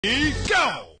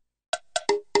Go!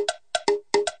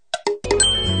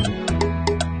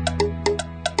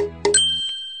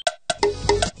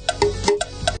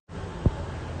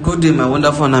 Good day, my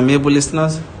wonderful and amiable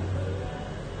listeners.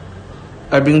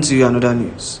 I bring to you another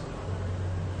news.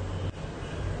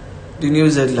 The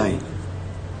news headline: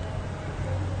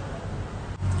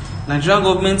 Nigerian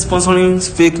government sponsoring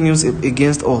fake news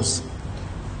against us.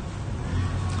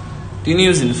 The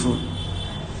news in full.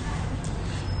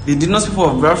 The indigenous people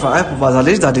of Biafra IPOB has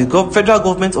alleged that the federal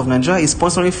government of Nigeria is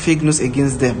sponsoring fake news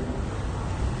against them.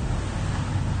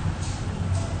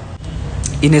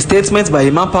 In a statement by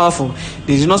Imam Powerful,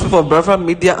 the indigenous people of Biafra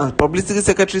Media and Publicity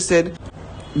Secretary said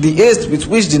the haste with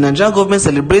which the Nigerian government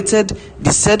celebrated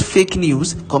the said fake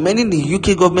news, commending the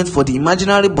UK government for the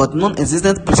imaginary but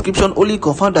non-existent prescription, only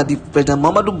confirmed that the President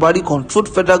Muhammadu Buhari controlled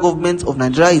federal government of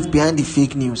Nigeria is behind the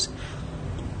fake news.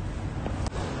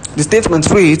 The statement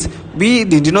reads, "We,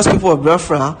 the indigenous people of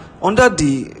Biafra, under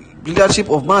the leadership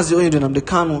of Mazi Nnamdi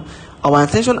Kanu, our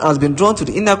attention has been drawn to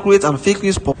the inaccurate and fake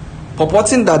news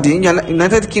purporting that the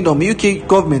United Kingdom UK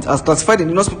government has classified the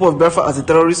indigenous people of Biafra as a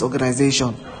terrorist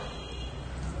organization.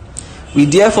 We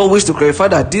therefore wish to clarify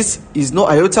that this is no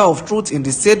iota of truth in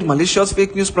the said malicious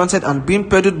fake news planted and being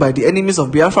peddled by the enemies of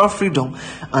Biafra freedom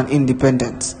and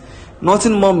independence.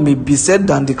 Nothing more may be said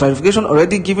than the clarification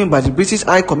already given by the British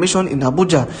High Commission in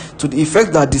Abuja to the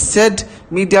effect that the said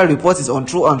media report is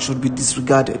untrue and should be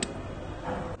disregarded.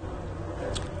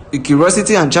 The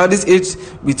curiosity and childish age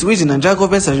with which the Nigerian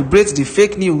government celebrates the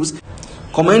fake news,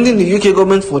 commending the UK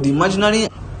government for the imaginary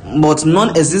but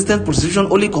non-existent prostitution,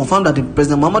 only confirmed that the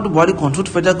President Muhammadu Buhari controlled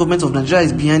federal government of Nigeria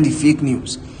is behind the fake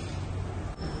news.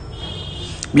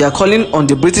 We are calling on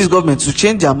the British government to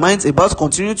change their minds about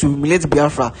continuing to humiliate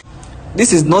Biafra.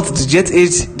 This is not the jet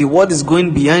age. The world is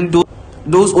going behind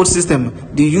those old systems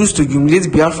they used to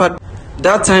humiliate Biafra.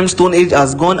 That time Stone Age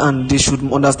has gone, and they should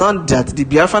understand that the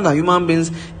Biafran are human beings.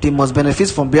 They must benefit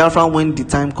from Biafra when the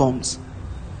time comes."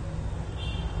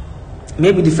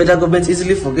 Maybe the federal government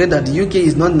easily forget that the UK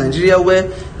is not Nigeria, where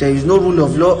there is no rule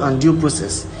of law and due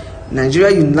process.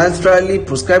 Nigeria unilaterally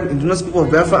proscribed indigenous people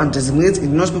of Biafra and designates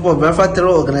indigenous people of Biafra terror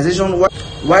organization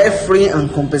while freeing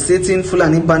and compensating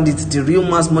Fulani bandits, the real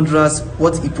mass murderers.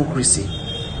 What hypocrisy!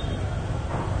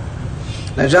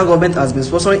 Nigerian government has been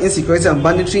sponsoring insecurity and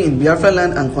banditry in Biafra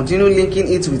land and continue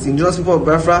linking it with indigenous people of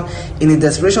Biafra in a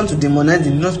desperation to demonize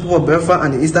the indigenous people of Biafra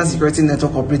and the Eastern Security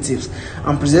Network operatives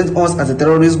and present us as a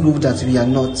terrorist group that we are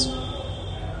not.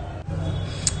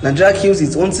 Nigeria kills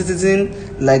its own citizens,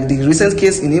 like the recent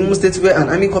case in Imo State where an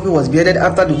army corps was beheaded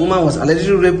after the woman was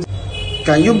allegedly raped.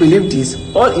 Can you believe this?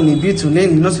 All in a bid to name the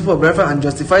indigenous people of Biafra and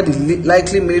justify the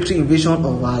likely military invasion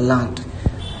of our land.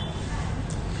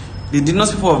 The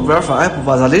indigenous people of Biafra IPOB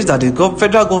has alleged that the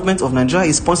federal government of Nigeria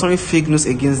is sponsoring fake news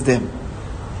against them.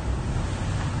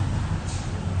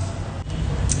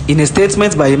 In a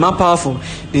statement by Imam Powerful,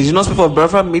 the indigenous people of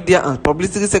Biafra Media and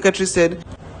Publicity Secretary said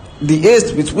the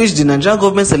haste with which the Nigerian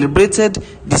government celebrated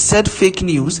the said fake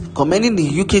news, commending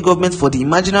the UK government for the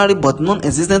imaginary but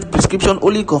non-existent prescription,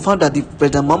 only confirmed that the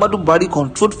President Muhammadu Buhari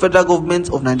controlled federal government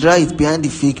of Nigeria is behind the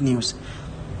fake news.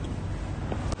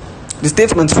 The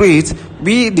statement reads,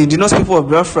 "We, the indigenous people of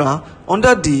Biafra,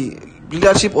 under the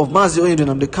leadership of Mazi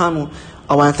Nnamdi Kanu,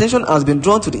 our attention has been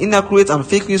drawn to the inaccurate and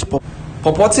fake news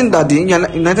purporting that the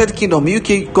United Kingdom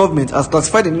UK government has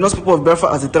classified the indigenous people of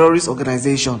Biafra as a terrorist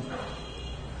organization.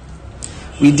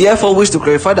 We therefore wish to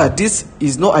clarify that this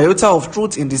is no iota of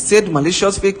truth in the said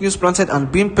malicious fake news planted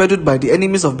and being peddled by the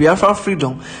enemies of Biafra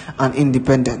freedom and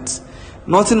independence.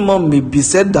 Nothing more may be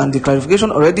said than the clarification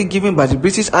already given by the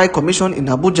British High Commission in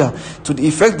Abuja to the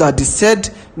effect that the said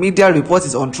media report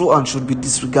is untrue and should be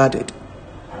disregarded."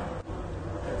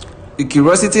 The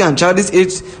curiosity and childish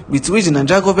age with which the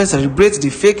Nigerian government celebrates the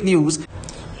fake news,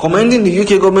 commending the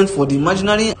UK government for the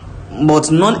imaginary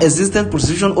but non-existent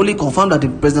prostitution, only confirmed that the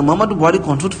President Muhammadu Buhari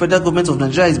controlled federal government of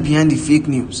Nigeria is behind the fake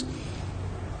news.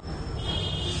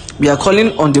 We are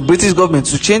calling on the British government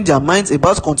to change their minds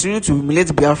about continuing to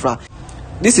humiliate Biafra.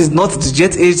 This is not the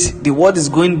jet age. The world is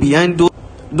going behind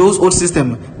those old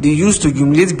systems they used to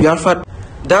humiliate Biafra.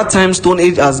 That time Stone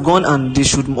Age has gone, and they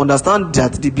should understand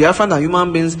that the Biafran are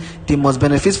human beings. They must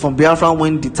benefit from Biafra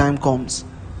when the time comes.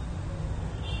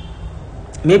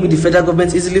 Maybe the federal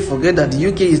government easily forget that the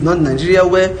UK is not Nigeria,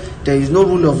 where there is no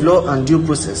rule of law and due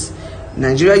process.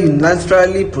 Nigeria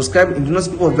unilaterally proscribed indigenous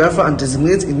people of Biafra and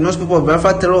designates indigenous people of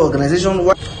Biafra terror organization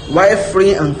while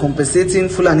freeing and compensating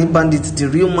Fulani bandits, the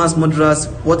real mass murderers.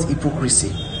 What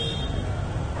hypocrisy!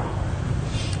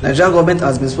 Nigerian government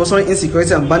has been sponsoring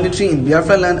insecurity and banditry in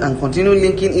Biafra land and continue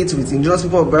linking it with indigenous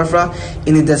people of Biafra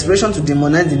in a desperation to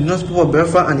demonize the indigenous people of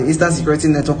Biafra and the Eastern Security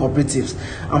Network operatives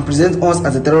and present us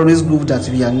as a terrorist group that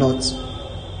we are not.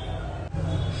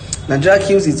 Nigeria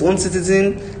kills its own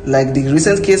citizens, like the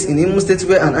recent case in Imo State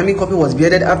where an army copy was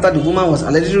beheaded after the woman was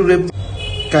allegedly raped.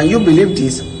 Can you believe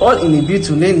this? All in a bid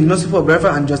to name the indigenous people of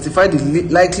Biafra and justify the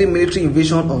likely military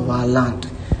invasion of our land.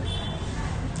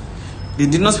 The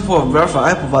indigenous people of Biafra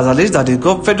IPOB has alleged that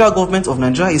the federal government of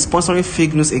Nigeria is sponsoring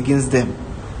fake news against them.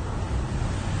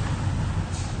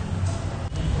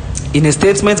 In a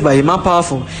statement by Imam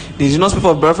Powerful, the indigenous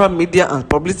people of Biafra Media and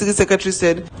Publicity Secretary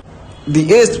said, the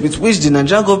haste with which the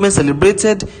Nigerian government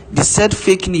celebrated the said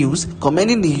fake news,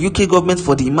 commending the UK government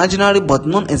for the imaginary but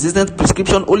non-existent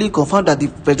prescription, only confirmed that the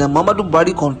President Muhammadu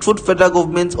Buhari controlled federal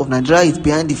government of Nigeria is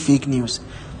behind the fake news.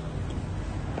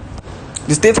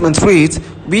 The statement reads,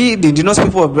 we, the indigenous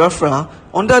people of Biafra,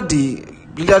 under the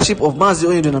leadership of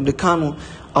Nigerian,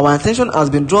 our attention has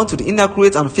been drawn to the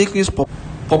inaccurate and fake news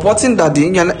purporting that the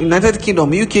United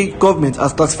Kingdom UK government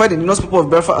has classified the indigenous people of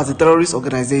Biafra as a terrorist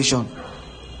organization.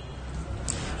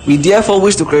 We therefore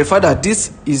wish to clarify that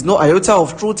this is no iota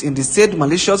of truth in the said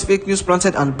malicious fake news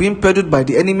planted and being peddled by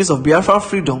the enemies of Biafra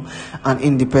freedom and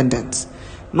independence.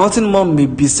 Nothing more may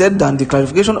be said than the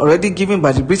clarification already given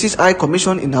by the British High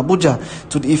Commission in Abuja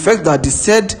to the effect that the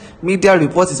said media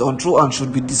report is untrue and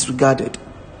should be disregarded.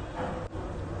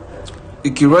 The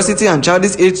curiosity and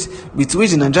childish age with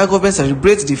which the Nigerian government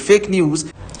celebrates the fake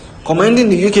news, commending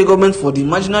the UK government for the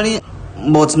imaginary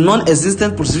but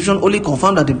non-existent prostitution, only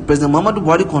confirmed that the President Muhammadu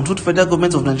Buhari controlled federal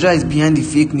government of Nigeria is behind the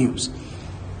fake news.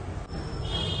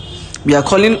 We are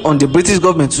calling on the British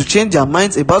government to change their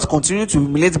minds about continuing to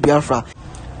humiliate Biafra.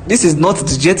 This is not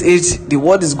the jet age. The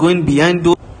world is going behind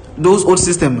those old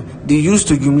systems they used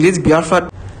to humiliate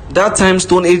Biafra. That time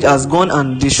Stone Age has gone,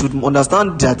 and they should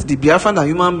understand that the Biafran are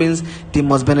human beings. They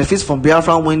must benefit from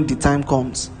Biafra when the time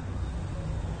comes.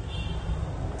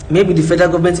 Maybe the federal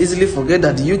government easily forget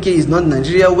that the UK is not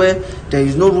Nigeria, where there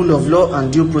is no rule of law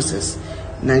and due process.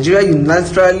 Nigeria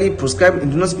unilaterally proscribed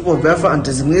indigenous people of Biafra and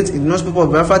designates indigenous people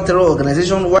of Biafra terror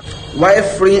organization while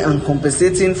freeing and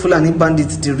compensating Fulani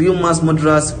bandits, the real mass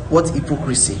murderers. What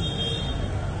hypocrisy!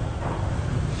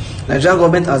 Nigerian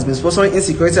government has been sponsoring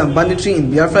insecurity and banditry in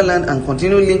Biafra land and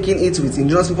continue linking it with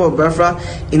indigenous people of Biafra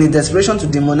in a desperation to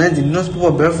demonize the indigenous people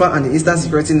of Biafra and the Eastern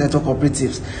Security Network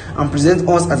operatives and present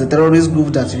us as a terrorist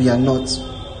group that we are not.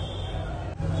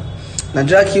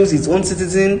 Nigeria kills its own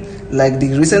citizens, like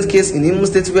the recent case in Imo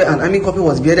State where an army copy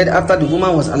was beheaded after the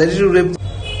woman was allegedly raped.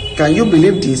 Can you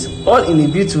believe this? All in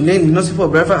a bid to name the indigenous people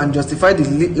of Biafra and justify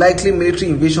the likely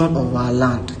military invasion of our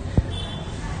land.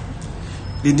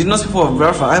 The indigenous people of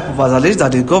Biafra IPOB has alleged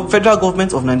that the federal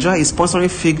government of Nigeria is sponsoring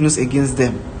fake news against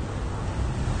them.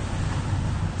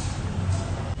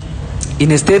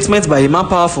 In a statement by Imam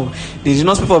Powerful, the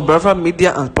indigenous people of Biafra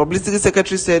Media and Publicity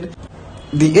Secretary said,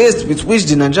 the haste with which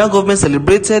the Nigerian government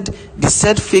celebrated the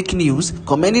said fake news,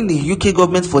 commending the UK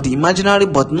government for the imaginary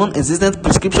but non-existent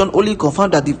prescription, only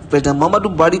confirmed that the President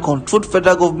Muhammadu Buhari controlled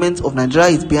federal government of Nigeria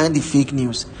is behind the fake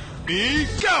news.